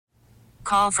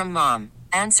Call from mom.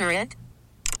 Answer it.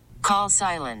 Call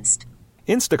silenced.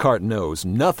 Instacart knows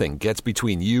nothing gets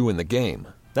between you and the game.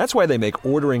 That's why they make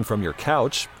ordering from your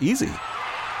couch easy.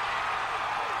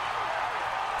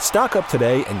 Stock up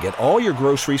today and get all your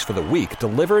groceries for the week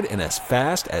delivered in as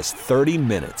fast as 30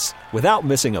 minutes without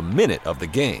missing a minute of the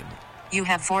game. You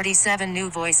have 47 new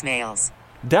voicemails.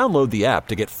 Download the app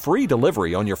to get free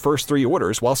delivery on your first 3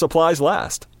 orders while supplies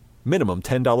last. Minimum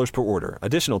 $10 per order.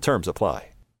 Additional terms apply.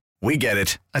 We get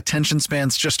it. Attention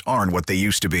spans just aren't what they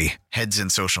used to be. Heads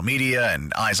in social media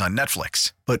and eyes on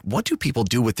Netflix. But what do people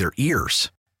do with their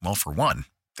ears? Well, for one,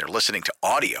 they're listening to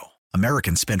audio.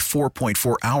 Americans spend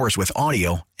 4.4 hours with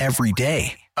audio every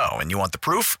day. Oh, and you want the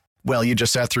proof? Well, you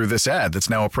just sat through this ad that's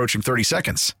now approaching 30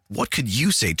 seconds. What could you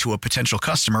say to a potential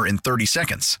customer in 30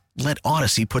 seconds? Let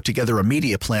Odyssey put together a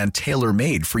media plan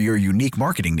tailor-made for your unique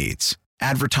marketing needs.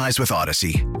 Advertise with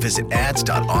Odyssey. Visit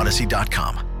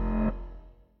ads.odyssey.com.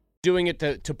 Doing it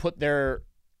to put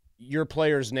your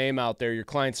player's name out there, your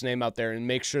client's name out there, and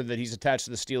make sure that he's attached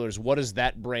to the Steelers, what does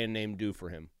that brand name do for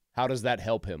him? How does that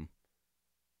help him?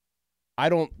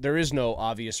 There is no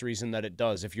obvious reason that it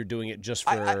does if you're doing it just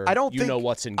for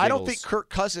what's in giggles. I don't think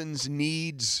Kirk Cousins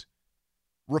needs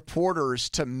reporters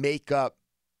to make up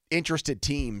interested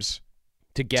teams.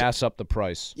 To gas up the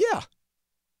price. Yeah.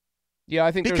 Yeah,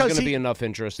 I think there's going to be enough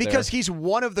interest because there. He's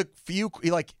one of the few,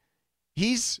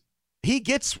 he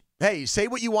gets, hey, say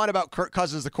what you want about Kirk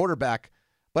Cousins, the quarterback,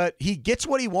 but he gets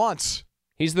what he wants.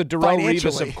 He's the Darrelle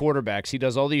Revis of quarterbacks. He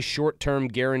does all these short-term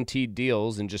guaranteed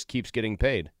deals and just keeps getting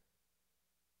paid.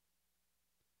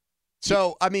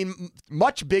 So, I mean,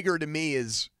 much bigger to me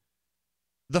is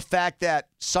the fact that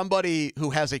somebody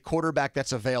who has a quarterback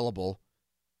that's available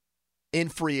in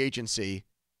free agency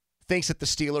thinks that the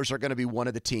Steelers are going to be one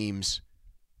of the teams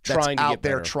that's out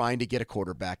there trying to get a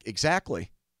quarterback.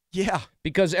 Exactly. Yeah.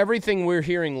 Because everything we're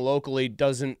hearing locally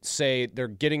doesn't say they're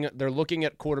looking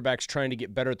at quarterbacks trying to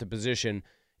get better at the position.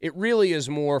 It really is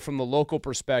more from the local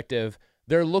perspective.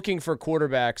 They're looking for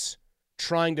quarterbacks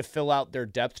trying to fill out their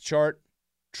depth chart,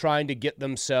 trying to get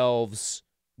themselves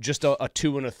just a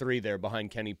 2 and a 3 there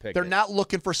behind Kenny Pickett. They're not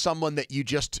looking for someone that you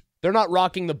just... They're not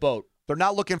rocking the boat. They're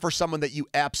not looking for someone that you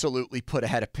absolutely put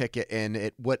ahead of Pickett,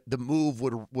 and what the move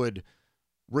would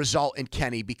result in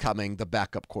Kenny becoming the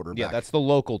backup quarterback. Yeah, that's the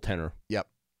local tenor. Yep.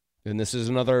 And this is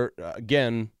another,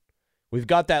 again, we've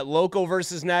got that local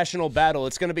versus national battle.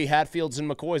 It's going to be Hatfields and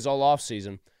McCoys all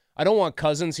offseason. I don't want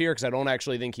Cousins here because I don't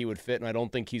actually think he would fit, and I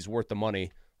don't think he's worth the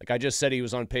money. Like I just said, he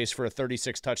was on pace for a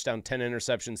 36 touchdown, 10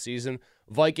 interception season.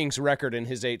 Vikings record in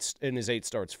his eight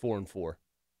starts, 4-4. I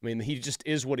mean, he just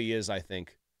is what he is, I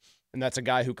think. And that's a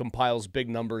guy who compiles big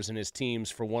numbers, and his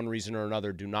teams, for one reason or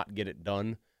another, do not get it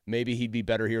done. Maybe he'd be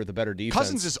better here with a better defense.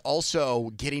 Cousins is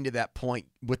also getting to that point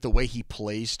with the way he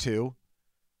plays, too.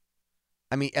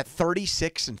 I mean, at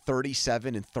 36 and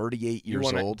 37 and 38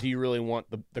 years old. Do you really want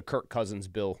the Kirk Cousins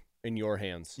bill in your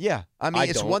hands? Yeah. I mean,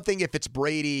 it's one thing if it's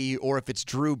Brady or if it's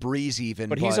Drew Brees even.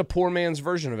 But he's a poor man's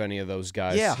version of any of those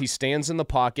guys. Yeah. He stands in the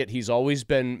pocket. He's always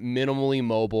been minimally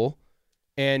mobile.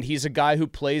 And he's a guy who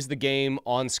plays the game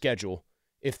on schedule.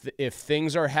 If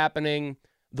things are happening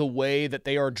the way that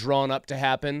they are drawn up to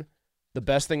happen, the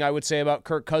best thing I would say about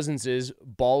Kirk Cousins is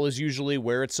ball is usually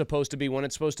where it's supposed to be when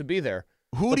it's supposed to be there.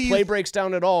 Play breaks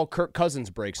down at all, Kirk Cousins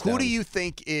breaks down. Who do you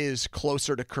think is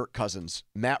closer to Kirk Cousins,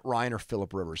 Matt Ryan or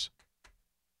Phillip Rivers?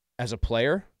 As a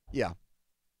player? Yeah.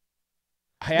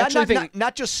 I actually think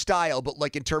not just style, but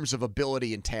like in terms of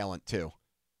ability and talent too.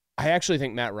 I actually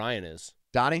think Matt Ryan is.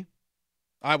 Donnie?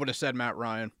 I would have said Matt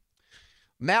Ryan.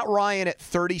 Matt Ryan at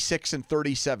 36 and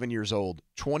 37 years old,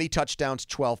 20 touchdowns,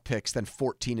 12 picks, then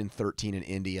 14 and 13 in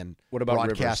Indy, and what about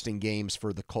broadcasting Rivers? Games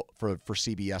for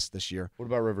CBS this year. What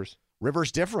about Rivers?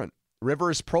 Rivers different.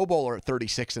 Rivers Pro Bowler at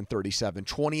 36 and 37,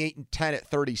 28 and 10 at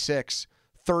 36,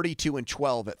 32 and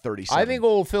 12 at 37. I think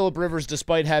old Phillip Rivers,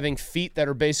 despite having feet that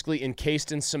are basically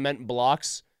encased in cement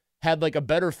blocks, had like a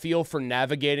better feel for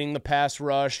navigating the pass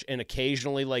rush and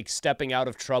occasionally like stepping out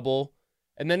of trouble.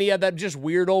 And then he had that just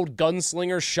weird old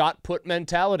gunslinger shot put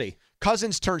mentality.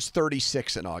 Cousins turns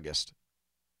 36 in August.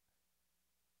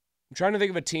 I'm trying to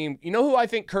think of a team. You know who I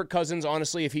think Kirk Cousins,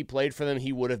 honestly, if he played for them,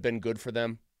 he would have been good for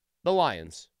them? The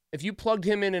Lions. If you plugged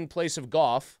him in place of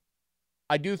Goff,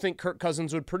 I do think Kirk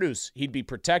Cousins would produce. He'd be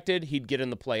protected. He'd get in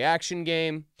the play action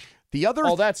game.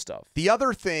 All that stuff. The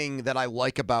other thing that I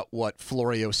like about what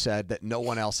Florio said that no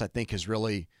one else I think has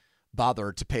really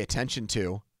bothered to pay attention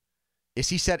to is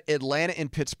he said Atlanta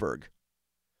and Pittsburgh.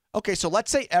 Okay, so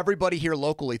let's say everybody here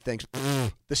locally thinks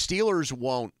the Steelers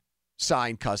won't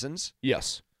sign Cousins.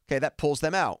 Yes. Okay, that pulls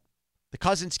them out. The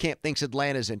Cousins camp thinks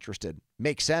Atlanta's interested.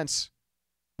 Makes sense.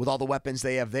 with all the weapons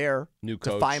they have there New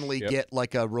coach, to finally get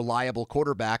like a reliable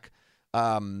quarterback.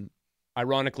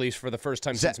 Ironically, for the first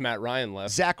time since Matt Ryan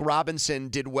left. Zach Robinson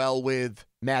did well with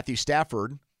Matthew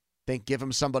Stafford. Think give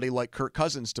him somebody like Kirk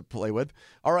Cousins to play with.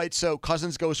 All right, so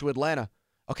Cousins goes to Atlanta.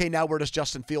 Okay, now where does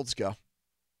Justin Fields go?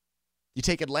 You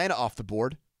take Atlanta off the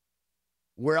board.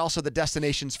 Where else are the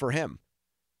destinations for him?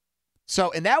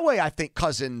 So in that way, I think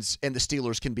Cousins and the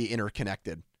Steelers can be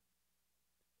interconnected.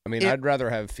 I mean, I'd rather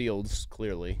have Fields,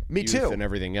 clearly. Me too. And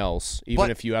everything else, even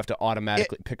if you have to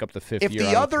automatically pick up the fifth year. If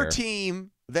the other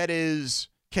team that is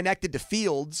connected to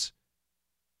Fields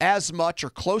as much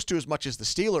or close to as much as the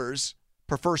Steelers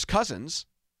prefers Cousins,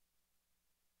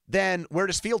 then where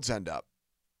does Fields end up?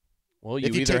 Well,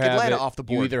 if you take Atlanta off the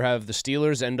board. You either have the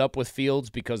Steelers end up with Fields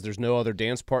because there's no other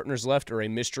dance partners left, or a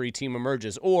mystery team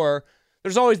emerges, or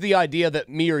there's always the idea that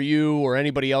me or you or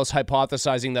anybody else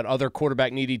hypothesizing that other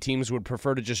quarterback-needy teams would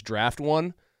prefer to just draft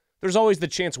one. There's always the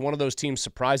chance one of those teams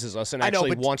surprises us and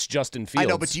actually wants Justin Fields. I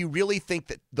know, but do you really think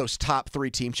that those top three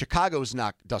teams, Chicago's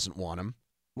doesn't want him?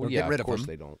 Well, get rid of course him.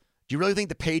 They don't. Do you really think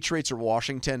the Patriots or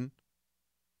Washington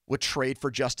would trade for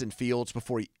Justin Fields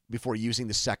before using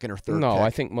the second or third No, pick?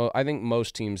 I think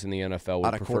most teams in the NFL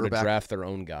would prefer to draft their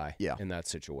own guy in that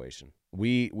situation.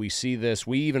 We see this.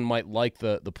 We even might like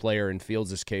the player in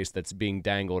Fields' case that's being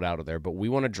dangled out of there, but we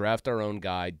want to draft our own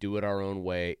guy, do it our own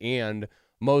way, and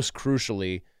most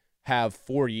crucially, have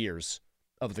 4 years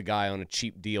of the guy on a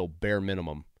cheap deal, bare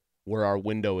minimum, where our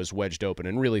window is wedged open,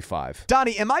 and really 5.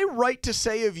 Donnie, am I right to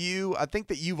say of you, I think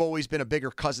that you've always been a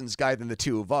bigger Cousins guy than the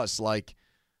two of us, like,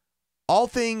 all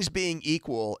things being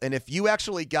equal, and if you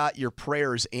actually got your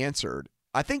prayers answered,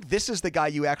 I think this is the guy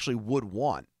you actually would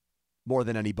want more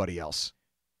than anybody else.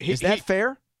 Is that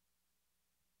fair?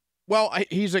 Well,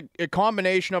 he's a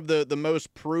combination of the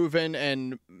most proven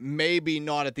and maybe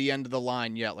not at the end of the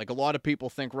line yet. Like, a lot of people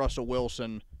think Russell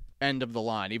Wilson, end of the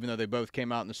line, even though they both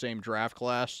came out in the same draft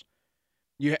class.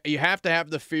 You have to have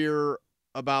the fear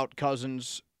about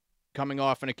Cousins coming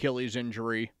off an Achilles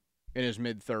injury in his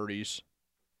mid-30s.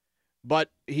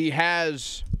 But he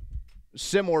has,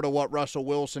 similar to what Russell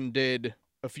Wilson did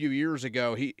a few years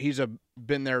ago, he's a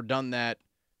been there, done that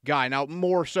guy. Now,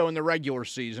 more so in the regular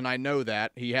season, I know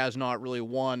that. He has not really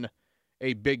won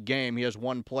a big game. He has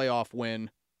one playoff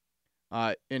win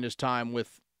in his time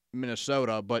with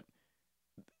Minnesota. But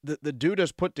the dude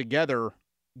has put together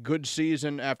good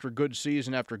season after good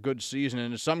season after good season.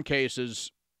 And in some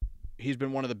cases, he's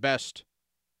been one of the best.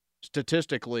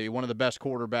 Statistically, one of the best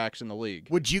quarterbacks in the league.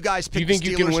 Would you guys pick Do you think the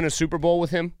Steelers? You can win a Super Bowl with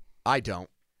him? I don't.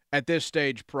 At this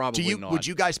stage, probably not. Would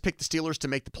you guys pick the Steelers to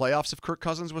make the playoffs if Kirk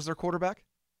Cousins was their quarterback?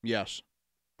 Yes.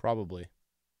 Probably.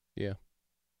 Yeah.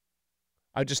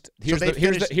 Here's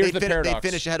the paradox. They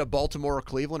finish ahead of Baltimore or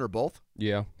Cleveland or both?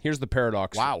 Yeah. Here's the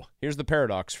paradox. Wow. Here's the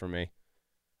paradox for me.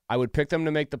 I would pick them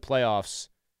to make the playoffs,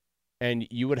 and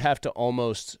you would have to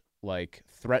almost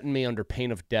threaten me under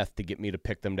pain of death to get me to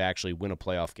pick them to actually win a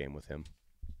playoff game with him.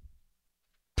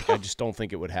 I just don't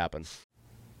think it would happen.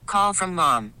 Call from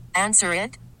mom. Answer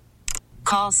it.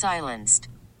 Call silenced.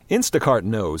 Instacart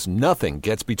knows nothing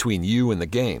gets between you and the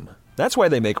game. That's why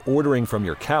they make ordering from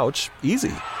your couch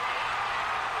easy.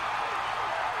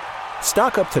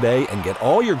 Stock up today and get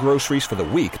all your groceries for the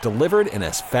week delivered in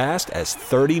as fast as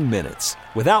 30 minutes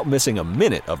without missing a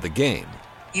minute of the game.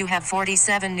 You have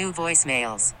 47 new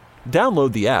voicemails.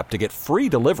 Download the app to get free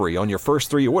delivery on your first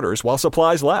 3 orders while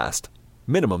supplies last.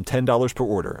 Minimum $10 per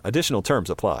order. Additional terms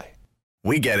apply.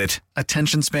 We get it.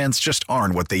 Attention spans just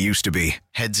aren't what they used to be.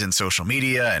 Heads in social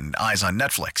media and eyes on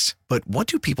Netflix. But what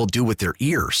do people do with their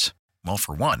ears? Well,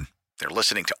 for one, they're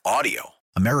listening to audio.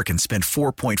 Americans spend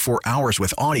 4.4 hours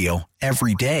with audio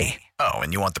every day. Oh,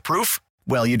 and you want the proof?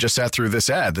 Well, you just sat through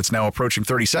this ad that's now approaching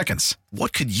 30 seconds.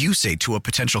 What could you say to a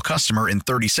potential customer in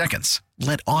 30 seconds?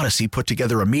 Let Odyssey put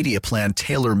together a media plan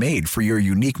tailor-made for your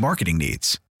unique marketing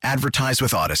needs. Advertise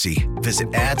with Odyssey.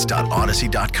 Visit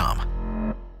ads.odyssey.com.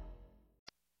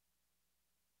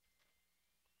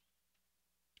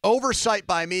 Oversight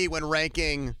by me when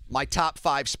ranking my top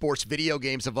 5 sports video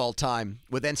games of all time.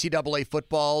 With NCAA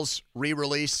football's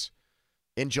re-release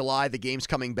in July, the game's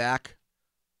coming back.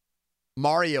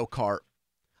 Mario Kart.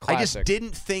 Classic. I just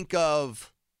didn't think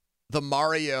of the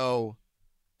Mario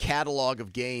catalog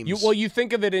of games. You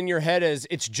think of it in your head as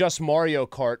it's just Mario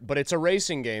Kart, but it's a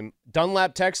racing game.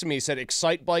 Dunlap texted me, said,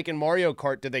 Excite Bike and Mario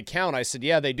Kart, did they count? I said,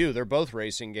 yeah, they do. They're both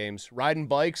racing games. Riding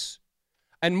bikes.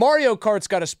 And Mario Kart's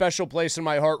got a special place in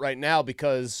my heart right now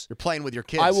because you're playing with your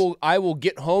kids. I will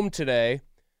get home today.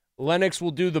 Lennox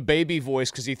will do the baby voice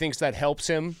because he thinks that helps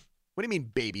him What do you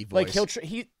mean baby voice? Like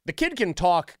the kid can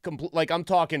talk like I'm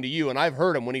talking to you, and I've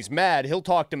heard him when he's mad. He'll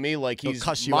talk to me like he's He'll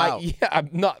cuss you out. Yeah, I'm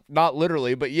not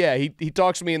literally, but yeah, he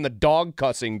talks to me in the dog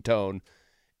cussing tone.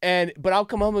 But I'll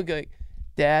come home and go,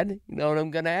 Dad, you know what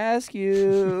I'm gonna ask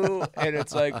you? And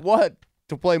it's like, what?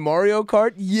 To play Mario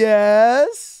Kart?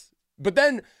 Yes. But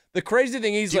then the crazy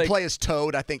thing is, do you play as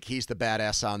Toad? I think he's the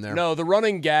badass on there. No, the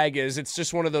running gag is it's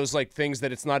just one of those like things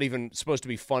that it's not even supposed to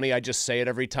be funny. I just say it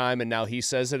every time, and now he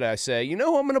says it. I say, you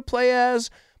know who I'm going to play as?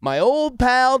 My old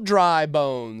pal Dry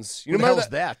Bones. You Who the hell's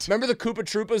that? Remember the Koopa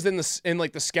Troopas in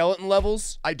like the skeleton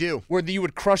levels? I do. Where you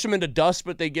would crush them into dust,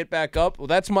 but they get back up? Well,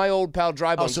 that's my old pal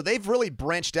Dry Bones. Oh, so they've really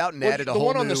branched out and added a whole new... The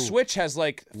one new on the Switch has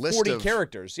like 40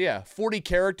 characters. Yeah, 40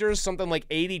 characters, something like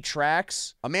 80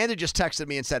 tracks. Amanda just texted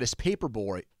me and said, is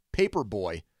Paperboy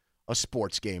a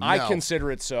sports game? No. I consider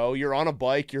it so. You're on a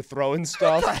bike, you're throwing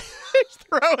stuff. He's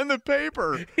throwing the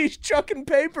paper. He's chucking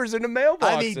papers into mailboxes.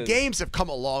 I mean, games have come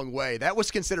a long way. That was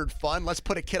considered fun. Let's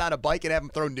put a kid on a bike and have him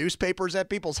throw newspapers at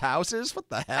people's houses? What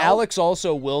the hell? Alex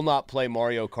also will not play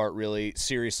Mario Kart really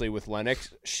seriously with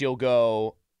Lennox. She'll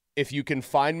go, if you can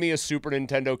find me a Super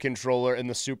Nintendo controller in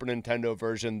the Super Nintendo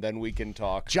version, then we can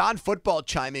talk. John Football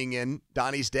chiming in,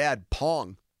 Donnie's dad,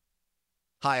 Pong.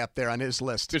 High up there on his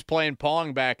list. Just playing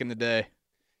Pong back in the day.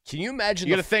 Can you imagine?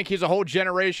 You got to think he's a whole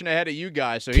generation ahead of you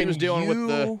guys, so he was dealing with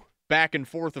the back and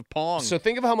forth of Pong. So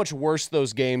think of how much worse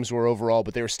those games were overall,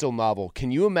 but they were still novel.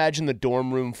 Can you imagine the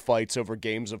dorm room fights over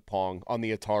games of Pong on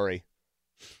the Atari?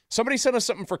 Somebody sent us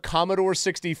something for Commodore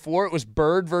 64. It was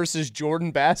Bird versus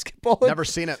Jordan basketball. Never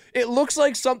seen it. It looks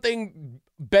like something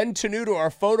Ben Tenuto,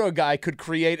 our photo guy, could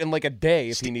create in like a day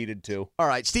if he needed to. All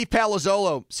right, Steve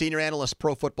Palazzolo, senior analyst,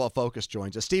 Pro Football Focus,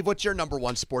 joins us. Steve, what's your number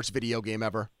one sports video game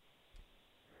ever?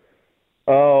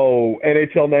 Oh,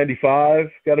 NHL 95,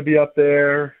 got to be up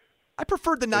there. I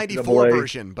preferred the 94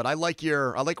 version, but I like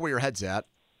where your head's at.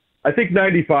 I think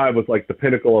 95 was like the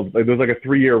pinnacle of, like, there was like a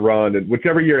 3-year run, and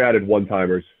whichever year added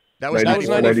one-timers. That was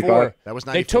 94. 95? That was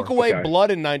 94. They took away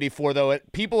blood in 94, though.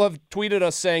 People have tweeted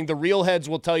us saying the real heads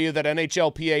will tell you that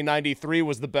NHLPA 93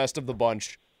 was the best of the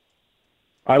bunch.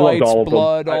 I loved all of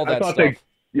blood, them. all that thought stuff.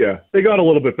 They got a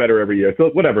little bit better every year. So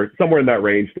whatever, somewhere in that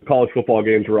range. The college football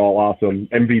games were all awesome.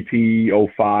 MVP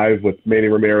 05 with Manny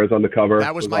Ramirez on the cover.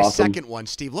 That was my awesome. Second one.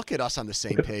 Steve, look at us on the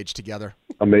same page together.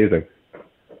 Amazing.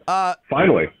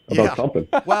 Finally, about something.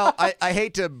 Well, I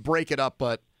hate to break it up,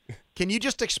 but can you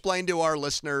just explain to our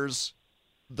listeners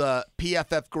the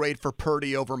PFF grade for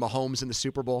Purdy over Mahomes in the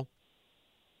Super Bowl?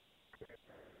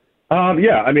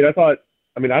 Yeah, I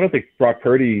don't think Brock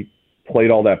Purdy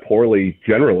played all that poorly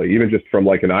generally, even just from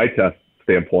like an eye test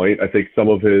standpoint. I think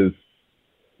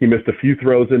he missed a few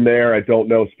throws in there. I don't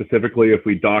know specifically if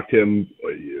we docked him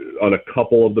on a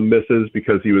couple of the misses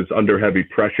because he was under heavy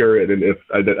pressure. And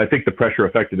I think the pressure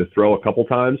affected his throw a couple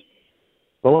times.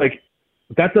 But like,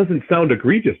 that doesn't sound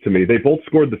egregious to me. They both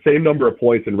scored the same number of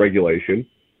points in regulation.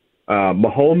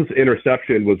 Mahomes'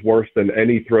 interception was worse than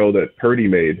any throw that Purdy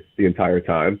made the entire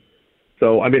time.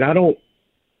 So, I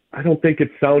don't think it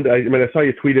sounded. I saw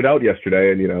you tweet it out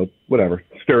yesterday, and whatever,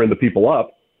 stirring the people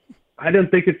up. I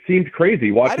didn't think it seemed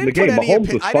crazy watching the game.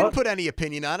 Mahomes was fun. I didn't put any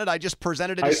opinion on it. I just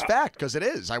presented it as fact because it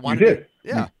is. You did.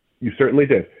 Yeah, you certainly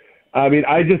did. I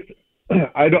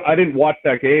didn't watch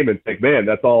that game and think, man,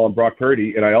 that's all on Brock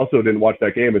Purdy. And I also didn't watch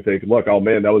that game and think, look, oh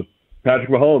man, that was Patrick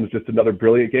Mahomes, just another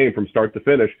brilliant game from start to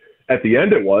finish. At the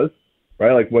end, it was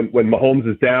right. Like when Mahomes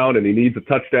is down and he needs a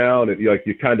touchdown, and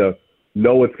you kind of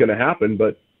know what's going to happen,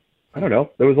 but. I don't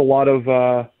know. There was a lot of,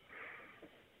 I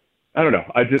don't know.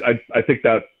 I think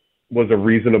that was a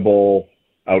reasonable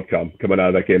outcome coming out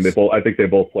of that game. I think they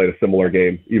both played a similar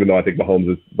game, even though I think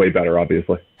Mahomes is way better,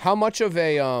 obviously. How much of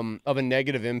a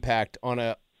negative impact on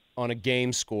a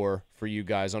game score for you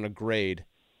guys, on a grade,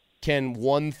 can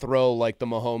one throw like the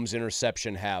Mahomes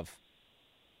interception have?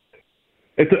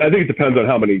 I think it depends on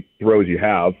how many throws you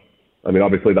have.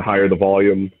 Obviously, the higher the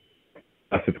volume,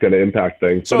 it's going to impact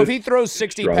things. So if he throws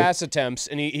 60 pass attempts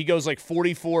and he goes like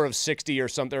 44 of 60 or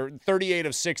something, or 38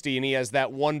 of 60, and he has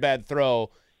that one bad throw,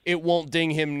 it won't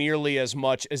ding him nearly as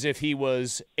much as if he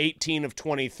was 18 of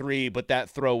 23, but that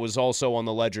throw was also on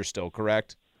the ledger still,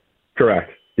 correct?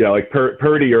 Correct. Yeah, like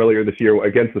Purdy earlier this year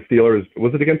against the Steelers.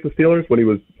 Was it against the Steelers when he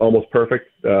was almost perfect?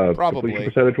 Probably.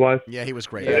 Percentage-wise? Yeah, he was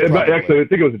great. Actually, I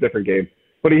think it was a different game.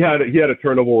 But he had a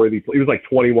turnover-worthy play. He was like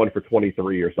 21 for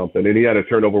 23 or something, and he had a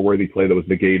turnover-worthy play that was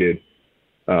negated.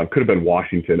 Could have been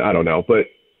Washington. I don't know. But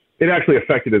it actually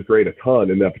affected his grade a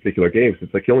ton in that particular game. So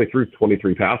it's like he only threw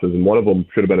 23 passes, and one of them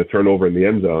should have been a turnover in the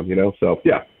end zone, So,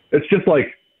 yeah, it's just like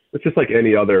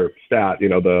any other stat.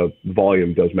 The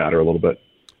volume does matter a little bit.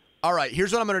 All right,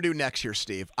 here's what I'm going to do next here,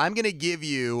 Steve. I'm going to give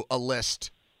you a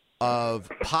list of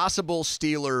possible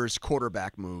Steelers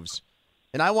quarterback moves,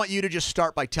 and I want you to just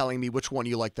start by telling me which one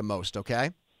you like the most, okay?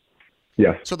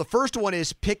 Yes. So the first one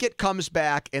is Pickett comes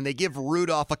back, and they give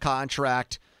Rudolph a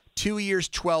contract, 2 years,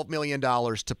 $12 million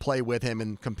to play with him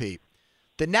and compete.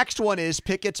 The next one is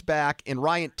Pickett's back, and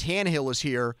Ryan Tannehill is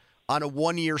here on a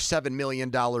 1-year, $7 million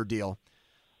deal.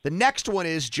 The next one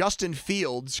is Justin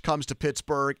Fields comes to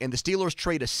Pittsburgh, and the Steelers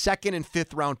trade a 2nd and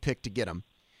 5th round pick to get him.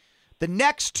 The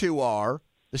next two are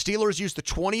the Steelers use the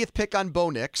 20th pick on Bo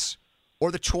Nix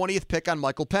or the 20th pick on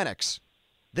Michael Penix.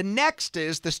 The next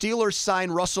is the Steelers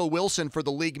sign Russell Wilson for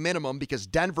the league minimum because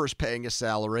Denver's paying his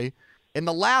salary. And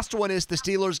the last one is the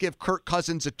Steelers give Kirk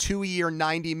Cousins a 2-year,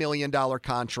 $90 million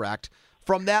contract.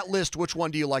 From that list, which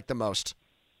one do you like the most?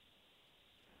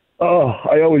 Oh,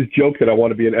 I always joke that I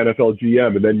want to be an NFL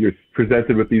GM, and then you're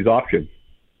presented with these options.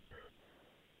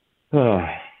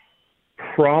 I'd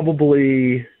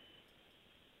probably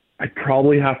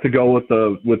have to go with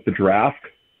the draft.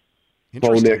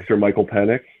 Bo Nix or Michael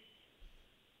Penix.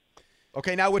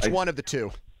 Okay, now which one of the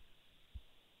two?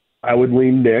 I would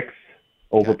lean Nix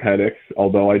over Penix,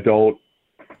 although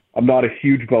I'm not a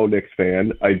huge Bo Nix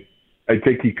fan. I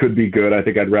think he could be good. I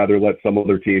think I'd rather let some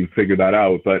other team figure that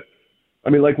out, but I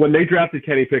mean, like when they drafted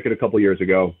Kenny Pickett a couple years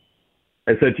ago,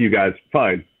 I said to you guys,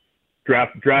 fine,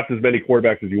 draft as many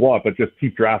quarterbacks as you want, but just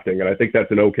keep drafting. And I think that's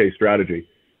an okay strategy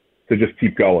to just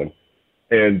keep going.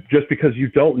 And just because you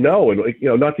don't know, and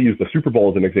not to use the Super Bowl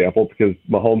as an example, because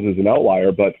Mahomes is an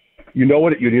outlier, but you know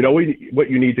what you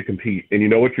need to compete, and you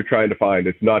know what you're trying to find.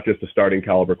 It's not just a starting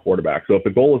caliber quarterback. So if the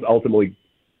goal is ultimately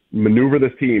maneuver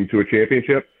this team to a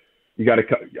championship,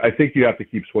 I think you have to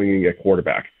keep swinging at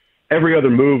quarterback. Every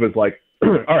other move is like,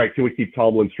 all right, can we keep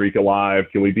Tomlin's streak alive?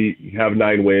 Can we have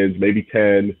 9 wins, maybe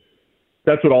 10?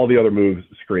 That's what all the other moves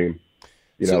scream.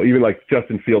 Even like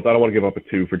Justin Fields, I don't want to give up a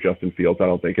 2 for Justin Fields, I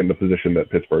don't think, in the position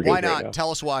that Pittsburgh is. Why not? Right now. Tell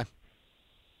us why.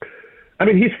 I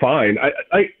mean, he's fine.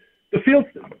 The Fields,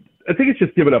 I think it's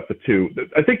just giving up the 2.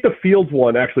 I think the Fields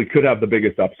one actually could have the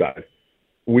biggest upside.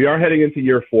 We are heading into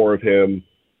year 4 of him.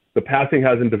 The passing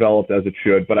hasn't developed as it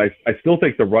should, but I still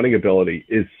think the running ability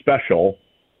is special.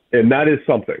 And that is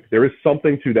something. There is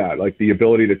something to that, like the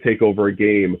ability to take over a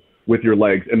game with your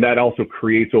legs. And that also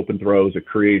creates open throws. It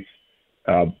creates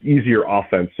easier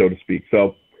offense, so to speak.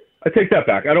 So I take that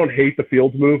back. I don't hate the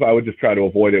Fields move. I would just try to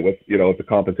avoid it with, if the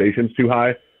compensation's too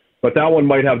high. But that one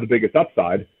might have the biggest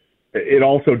upside. It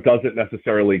also doesn't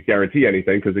necessarily guarantee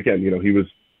anything because, again,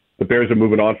 the Bears are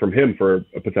moving on from him for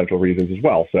potential reasons as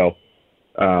well. So,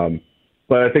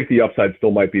 but I think the upside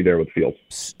still might be there with Fields.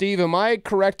 Steve, am I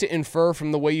correct to infer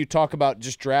from the way you talk about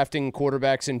just drafting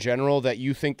quarterbacks in general that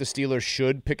you think the Steelers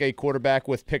should pick a quarterback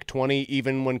with pick 20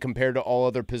 even when compared to all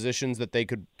other positions that they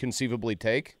could conceivably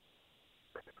take?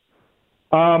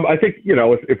 I think,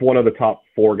 if one of the top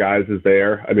 4 guys is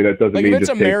there, I mean, that doesn't mean if it's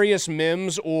a Marius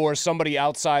Mims or somebody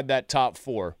outside that top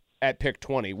 4 at pick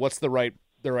 20, what's the right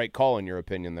call in your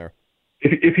opinion there?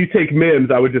 If you take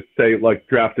Mims, I would just say,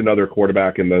 draft another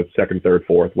quarterback in the 2nd, 3rd,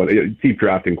 4th. Keep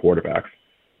drafting quarterbacks.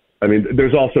 I mean,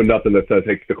 there's also nothing that says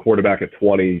take the quarterback at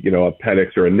 20, a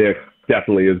Penix or a Nix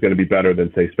definitely is going to be better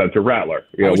than, say, Spencer Rattler.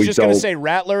 I was just going to say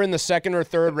Rattler in the 2nd or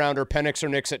 3rd round or Penix or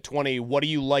Nix at 20. What do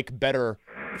you like better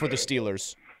for the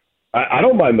Steelers? I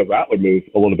don't mind the Rattler move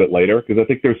a little bit later because I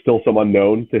think there's still some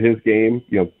unknown to his game.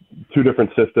 2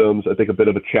 different systems. I think a bit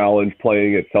of a challenge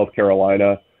playing at South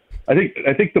Carolina. I think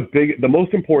the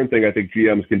most important thing I think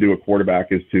GMs can do at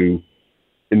quarterback is to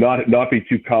not be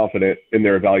too confident in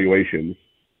their evaluations,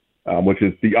 which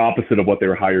is the opposite of what they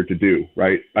were hired to do,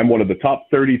 right? I'm one of the top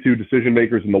 32 decision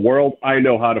makers in the world. I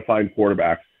know how to find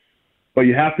quarterbacks, but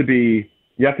you have to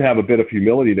have a bit of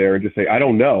humility there and just say, I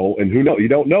don't know. And who knows? You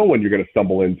don't know when you're going to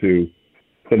stumble into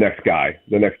the next guy,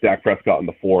 the next Dak Prescott in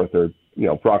the 4th or,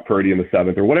 Brock Purdy in the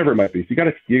 7th or whatever it might be. So you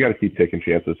got to keep taking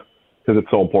chances because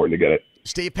it's so important to get it.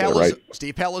 Steve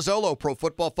Palazzolo, Pro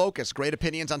Football Focus. Great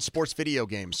opinions on sports video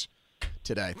games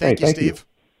today. Thank you, Steve.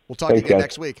 We'll talk again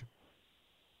next week.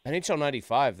 NHL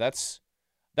 95, that's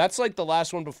like the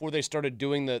last one before they started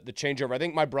doing the changeover. I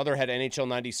think my brother had NHL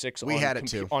 96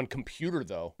 on computer,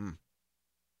 though.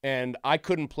 And I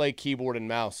couldn't play keyboard and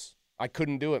mouse. I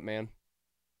couldn't do it, man.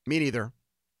 Me neither.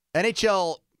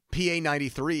 NHL PA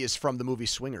 93 is from the movie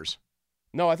Swingers.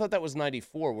 No, I thought that was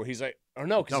 94, where he's like, or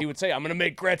no, because he would say, I'm going to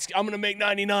make Gretzky, I'm going to make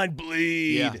 99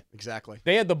 bleed. Yeah, exactly.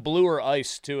 They had the bluer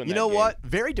ice, too, in that game. What?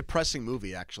 Very depressing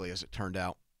movie, actually, as it turned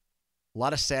out. A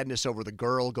lot of sadness over the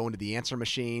girl going to the answer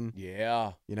machine.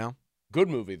 Yeah. Good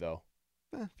movie, though.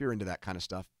 If you're into that kind of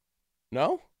stuff.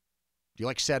 No? Do you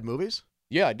like sad movies?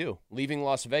 Yeah, I do. Leaving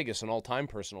Las Vegas, an all-time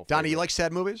personal favorite. Donnie, you like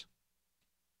sad movies?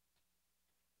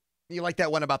 You like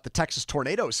that one about the Texas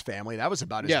Tornadoes family? That was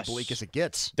about as bleak as it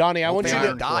gets. Donnie, I want you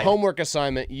to die. Homework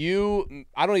assignment.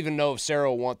 I don't even know if Sarah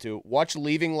will want to. Watch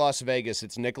Leaving Las Vegas.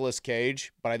 It's Nicolas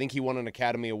Cage, but I think he won an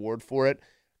Academy Award for it.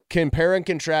 Compare and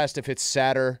contrast if it's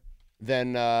sadder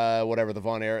than whatever,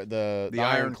 the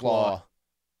Iron Claw.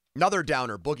 Another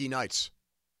downer, Boogie Nights.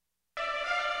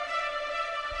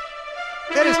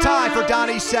 It is time for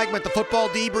Donnie's segment, the Football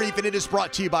Debrief, and it is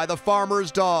brought to you by the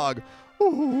Farmer's Dog.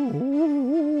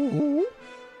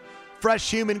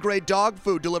 Fresh human-grade dog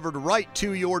food delivered right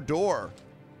to your door.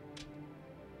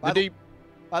 By the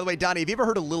way, Donnie, have you ever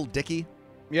heard of Lil Dicky?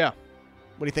 Yeah.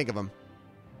 What do you think of him?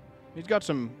 He's got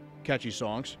some catchy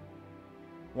songs.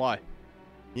 Why?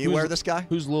 You aware of this guy?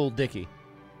 Who's Lil Dicky?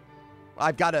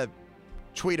 I've got a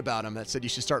tweet about him that said you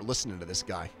should start listening to this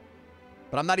guy.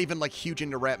 But I'm not even, huge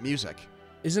into rap music.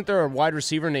 Isn't there a wide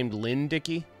receiver named Lynn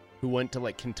Dickey who went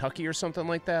to, Kentucky or something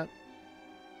like that?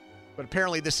 But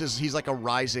apparently he's like a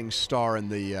rising star in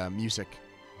the music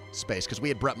space because we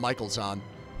had Bret Michaels on.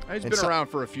 He's been around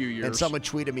for a few years. And someone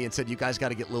tweeted me and said, you guys got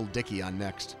to get Lil Dicky on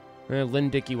next.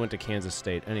 Lynn Dickey went to Kansas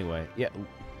State anyway. Yeah.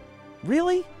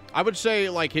 Really? I would say,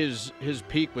 his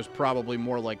peak was probably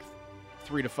more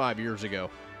 3 to 5 years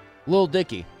ago. Lil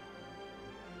Dicky.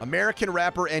 American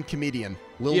rapper and comedian,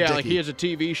 Lil Dicky. He has a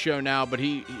TV show now, but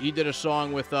he did a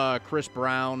song with Chris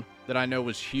Brown that I know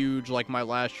was huge, my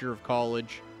last year of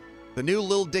college. The new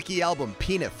Lil Dicky album,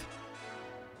 Peanut.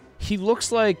 He looks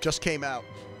like... Just came out.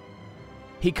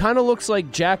 He kind of looks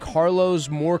like Jack Harlow's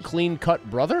more clean-cut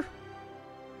brother?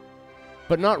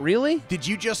 But not really? Did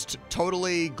you just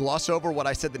totally gloss over what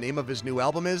I said the name of his new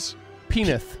album is?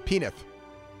 Peanut. Peanut.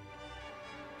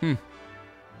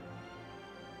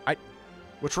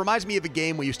 Which reminds me of a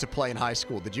game we used to play in high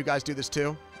school. Did you guys do this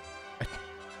too?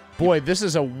 Boy, this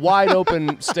is a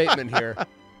wide-open statement here.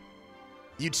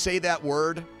 You'd say that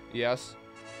word. Yes.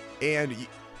 And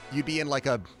you'd be in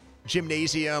a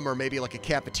gymnasium or maybe a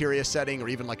cafeteria setting or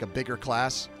even a bigger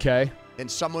class. Okay. And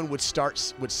someone would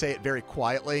say it very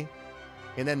quietly.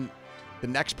 And then the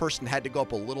next person had to go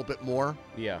up a little bit more.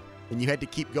 Yeah. And you had to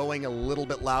keep going a little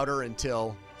bit louder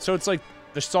until... So it's like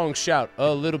the song Shout, a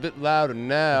little bit louder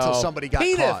now. Until somebody got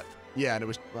Peanut. caught. Yeah, and it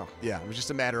was just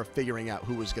a matter of figuring out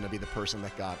who was going to be the person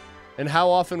that got. And how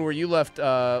often were you left,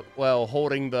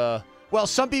 holding the... Well,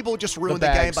 some people just ruin the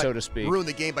game, so to speak. Ruin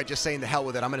the game by just saying the hell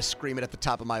with it. I'm going to scream it at the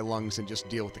top of my lungs and just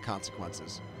deal with the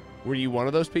consequences. Were you one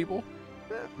of those people?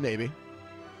 Maybe.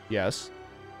 Yes.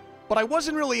 But I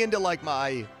wasn't really into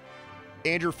my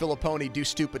Andrew Filipponi do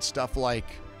stupid stuff like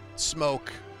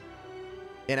smoke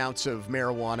an ounce of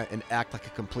marijuana and act like a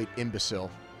complete imbecile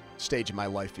stage in my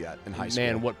life yet in high school.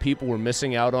 Man, what people were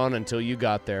missing out on until you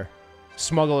got there.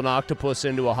 Smuggle an octopus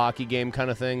into a hockey game kind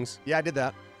of things. Yeah, I did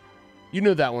that. You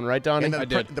knew that one, right, Donnie? And I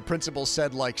did. The principal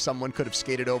said someone could have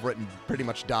skated over it and pretty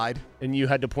much died. And you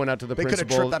had to point out to the principal. They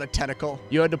could have tripped on a tentacle.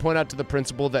 You had to point out to the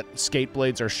principal that skate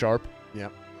blades are sharp.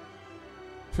 Yep.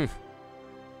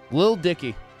 Lil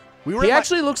Dicky. He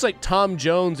actually looks like Tom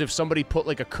Jones if somebody put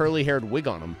a curly-haired wig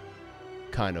on him.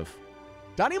 Kind of.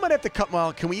 Donnie might have to cut.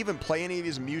 Well, can we even play any of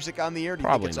his music on the air? Do you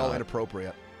Probably think it's not. all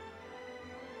inappropriate?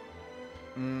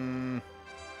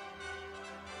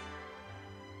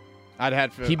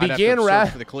 He began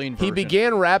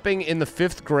rapping in the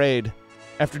 5th grade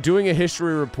after doing a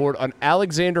history report on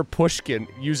Alexander Pushkin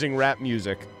using rap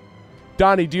music.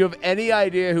 Donnie, do you have any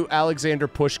idea who Alexander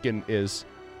Pushkin is?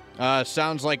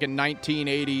 Sounds like a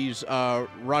 1980s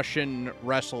Russian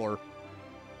wrestler.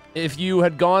 If you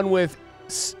had gone with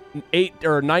 8th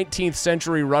or 19th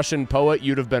century Russian poet,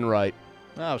 you'd have been right.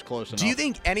 That was close enough. Do you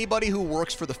think anybody who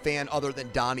works for the Fan other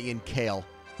than Donnie and Kale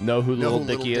know who Lil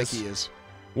Dicky is?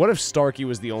 What if Starkey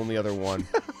was the only other one?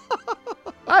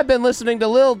 I've been listening to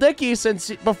Lil Dicky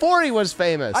since before he was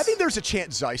famous. I think there's a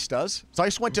chance Zeiss does.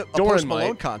 Zeiss went to a Doran Post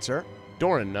Malone concert.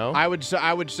 Doran, no? I would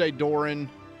say Doran.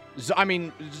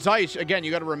 Zeiss, again,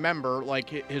 you got to remember,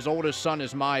 his oldest son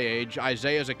is my age.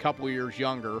 Isaiah's a couple years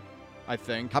younger, I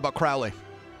think. How about Crowley?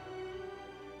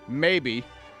 Maybe.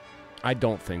 I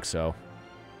don't think so.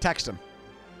 Text him.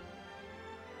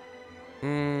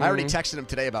 I already texted him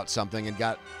today about something and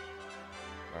got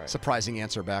a surprising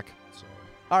answer back.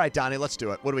 All right, Donnie, let's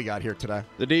do it. What do we got here today?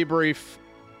 The debrief,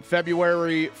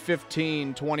 February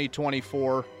 15,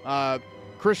 2024.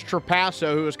 Chris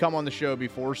Trapasso, who has come on the show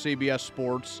before, CBS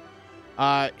Sports,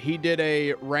 he did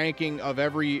a ranking of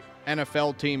every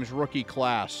NFL team's rookie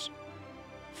class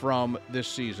from this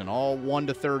season, all 1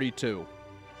 to 32.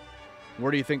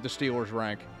 Where do you think the Steelers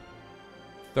rank?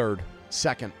 3rd.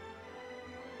 2nd.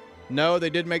 No, they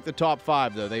did make the top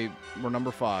 5, though. They were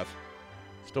number 5.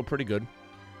 Still pretty good.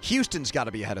 Houston's got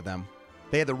to be ahead of them.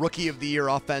 They had the Rookie of the Year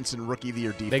offense and Rookie of the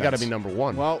Year defense. They got to be number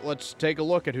 1. Well, let's take a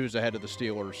look at who's ahead of the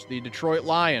Steelers. The Detroit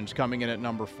Lions coming in at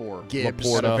number 4. Gibbs,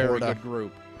 Laporta, a very Laporta. good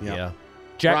group. Yeah.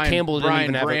 Campbell didn't Brian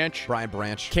even have Branch. Brian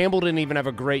Branch. Campbell didn't even have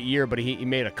a great year, but he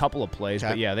made a couple of plays.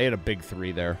 Okay. But yeah, they had a big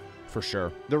 3 there for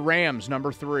sure. The Rams,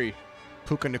 number 3.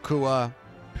 Puka Nacua.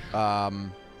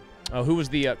 Who was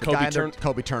the Kobe Turner?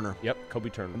 Kobe Turner. Yep, Kobe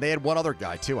Turner. And they had one other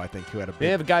guy, too, I think, who had a big... They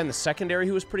have a guy in the secondary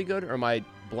who was pretty good, or am I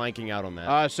blanking out on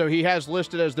that? So he has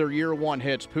listed as their year 1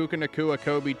 hits Puka Nacua,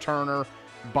 Kobe Turner,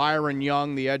 Byron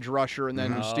Young, the edge rusher, and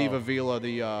then Steve Avila,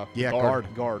 the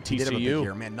guard. He did have a big TCU.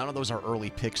 year. Man, none of those are early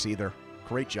picks either.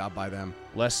 Great job by them.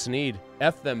 Les Snead.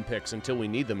 F them picks until we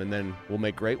need them, and then we'll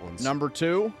make great ones. Number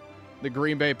 2, the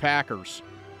Green Bay Packers.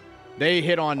 They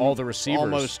hit on all the receivers.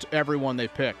 Almost everyone they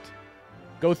picked.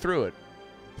 Go through it.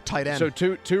 Tight end. So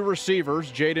two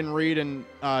receivers, Jaden Reed and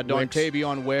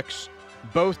Dontavion Wicks.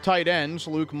 Both tight ends,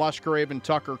 Luke Musgrave and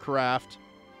Tucker Kraft.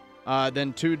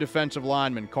 Then 2 defensive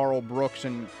linemen, Carl Brooks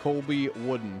and Colby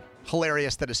Wooden.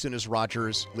 Hilarious that as soon as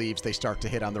Rodgers leaves, they start to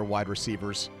hit on their wide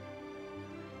receivers.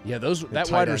 Yeah, that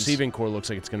wide receiving core looks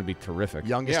like it's going to be terrific.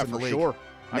 Youngest in the for league. sure.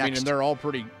 I mean, Next. and they're all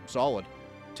pretty solid.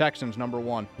 Texans, number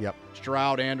 1. Yep.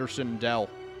 Stroud, Anderson, Dell.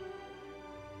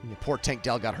 Yeah, poor Tank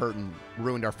Dell got hurt and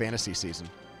ruined our fantasy season.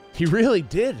 He really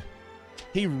did.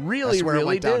 He really, That's where really it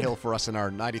went did. downhill for us in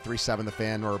our 93.7 The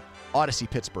Fan or Odyssey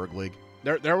Pittsburgh League.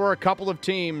 There were a couple of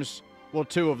teams, well,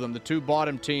 2 of them, the 2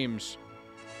 bottom teams,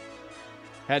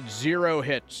 had 0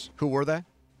 hits. Who were they?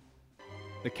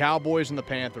 The Cowboys and the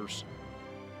Panthers.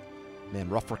 Man,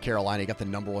 rough for Carolina. You got the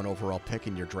number 1 overall pick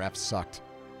and your draft sucked.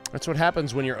 That's what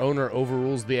happens when your owner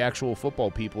overrules the actual football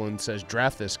people and says,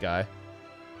 draft this guy.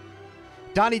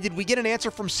 Donnie, did we get an answer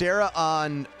from Sarah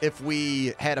on if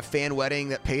we had a fan wedding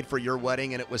that paid for your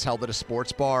wedding and it was held at a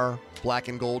sports bar, black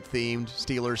and gold themed,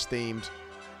 Steelers themed,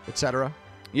 etc.?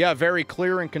 Yeah, very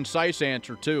clear and concise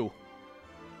answer, too.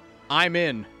 I'm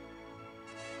in.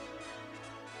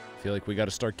 I feel like we got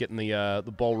to start getting the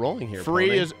ball rolling here. Free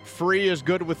Tony. is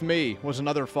good with me was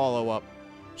another follow-up.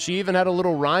 She even had a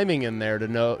little rhyming in there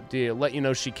to let you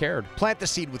know she cared. Plant the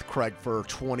seed with Craig for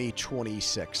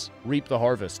 2026. Reap the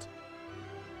harvest.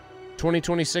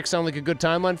 2026 sound like a good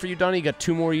timeline for you, Donnie? You got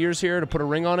 2 more years here to put a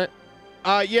ring on it?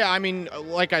 Yeah, I mean,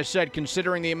 like I said,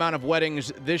 considering the amount of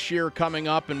weddings this year coming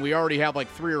up, and we already have like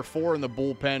 3 or 4 in the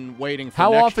bullpen waiting for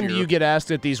How next often year. do you get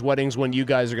asked at these weddings when you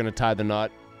guys are going to tie the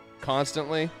knot?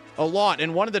 Constantly? A lot.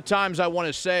 And one of the times I want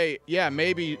to say, yeah,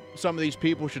 maybe some of these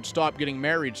people should stop getting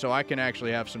married so I can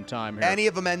actually have some time here. Any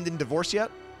of them end in divorce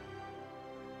yet?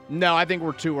 No, I think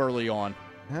we're too early on.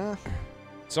 Huh?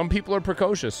 Some people are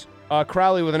precocious.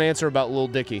 Crowley with an answer about Lil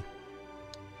Dicky.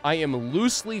 I am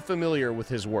loosely familiar with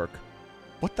his work.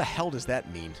 What the hell does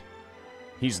that mean?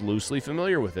 He's loosely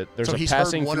familiar with it. There's So a he's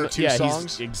passing heard 1 or 2 yeah,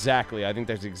 songs? Exactly. I think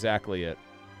that's exactly it.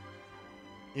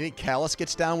 You think Callis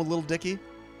gets down with Little Dicky?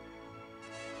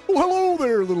 Oh, hello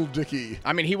there, Little Dicky.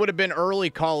 I mean, he would have been early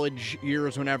college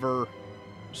years whenever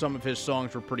some of his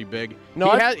songs were pretty big.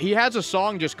 No, he has a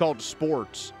song just called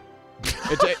Sports.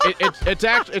 It's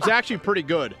actually pretty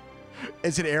good.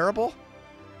 Is it arable?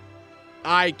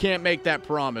 I can't make that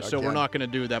promise, so Okay. we're not going to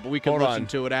do that, but we can Hold listen on.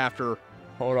 to it after.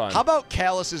 Hold on. How about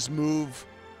Callis's move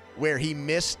where he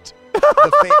missed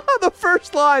the the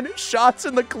first line, shots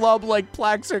in the club like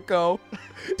Plaxico.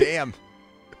 Damn.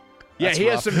 Yeah, That's he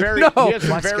has rough. some very, No. he has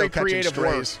some Let's very go catching creative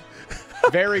work. strays.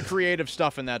 Very creative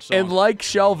stuff in that song. And like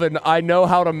Shelvin, I know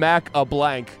how to mac a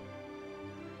blank.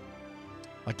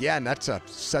 Again, that's a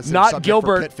sensitive Not subject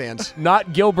Gilbert. for Pitt fans.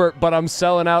 Not Gilbert, but I'm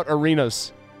selling out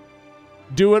arenas.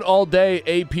 Do it all day,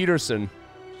 A. Peterson.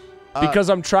 Because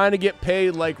I'm trying to get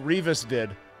paid like Revis did.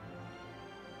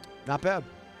 Not bad.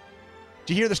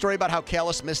 Did you hear the story about how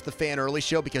Callis missed the Fan Early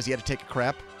show because he had to take a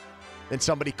crap? And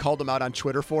somebody called him out on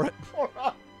Twitter for it?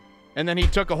 And then he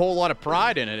took a whole lot of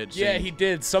pride in it, Yeah, seemed. he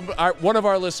did. One of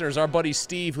our listeners, our buddy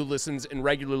Steve, who listens and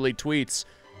regularly tweets,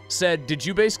 said, "Did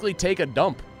you basically take a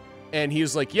dump?" And he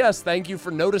was like, "Yes, thank you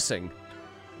for noticing."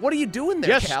 What are you doing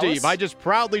there, Yes, Callis? Steve, I just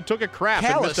proudly took a crap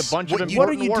and Callis, missed a bunch of what important What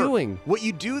are you work. doing? What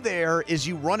you do there is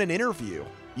you run an interview.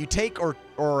 You take or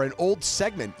an old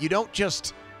segment. You don't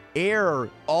just air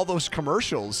all those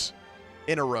commercials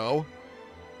in a row.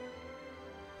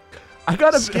 I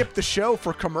gotta Skip the show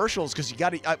for commercials because you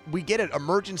got to. We get it.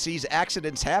 Emergencies,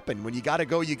 accidents happen. When you got to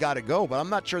go, you got to go. But I'm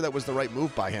not sure that was the right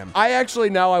move by him. I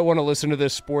want to listen to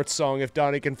this sports song if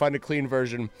Donnie can find a clean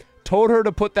version. Told her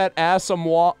to put that ass on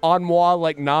moi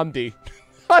like Namdi.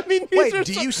 I mean, Wait,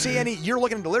 do you see any? You're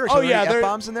looking at the lyrics. Oh are there yeah, any there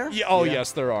F-bombs in there? Yeah,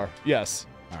 yes, there are. Yes,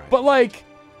 All right. but like,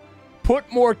 put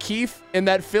more Keefe in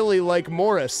that Philly like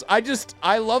Morris.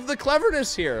 I love the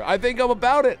cleverness here. I think I'm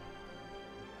about it.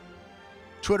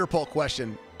 Twitter poll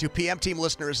question. Do PM team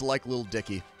listeners like Lil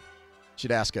Dicky?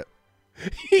 Should ask it.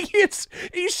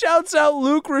 He shouts out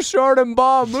Luke, Richard, and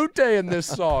Ba Mute in this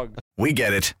song. We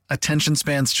get it. Attention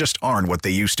spans just aren't what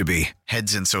they used to be.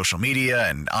 Heads in social media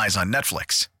and eyes on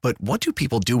Netflix. But what do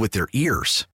people do with their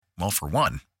ears? Well, for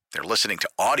one, they're listening to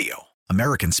audio.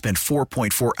 Americans spend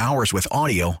 4.4 hours with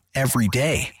audio every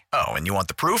day. Oh, and you want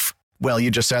the proof? Well,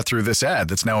 you just sat through this ad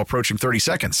that's now approaching 30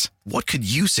 seconds. What could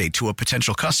you say to a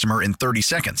potential customer in 30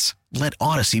 seconds? Let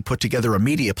Odyssey put together a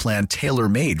media plan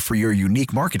tailor-made for your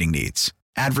unique marketing needs.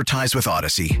 Advertise with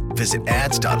Odyssey. Visit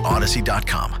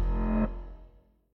ads.odyssey.com.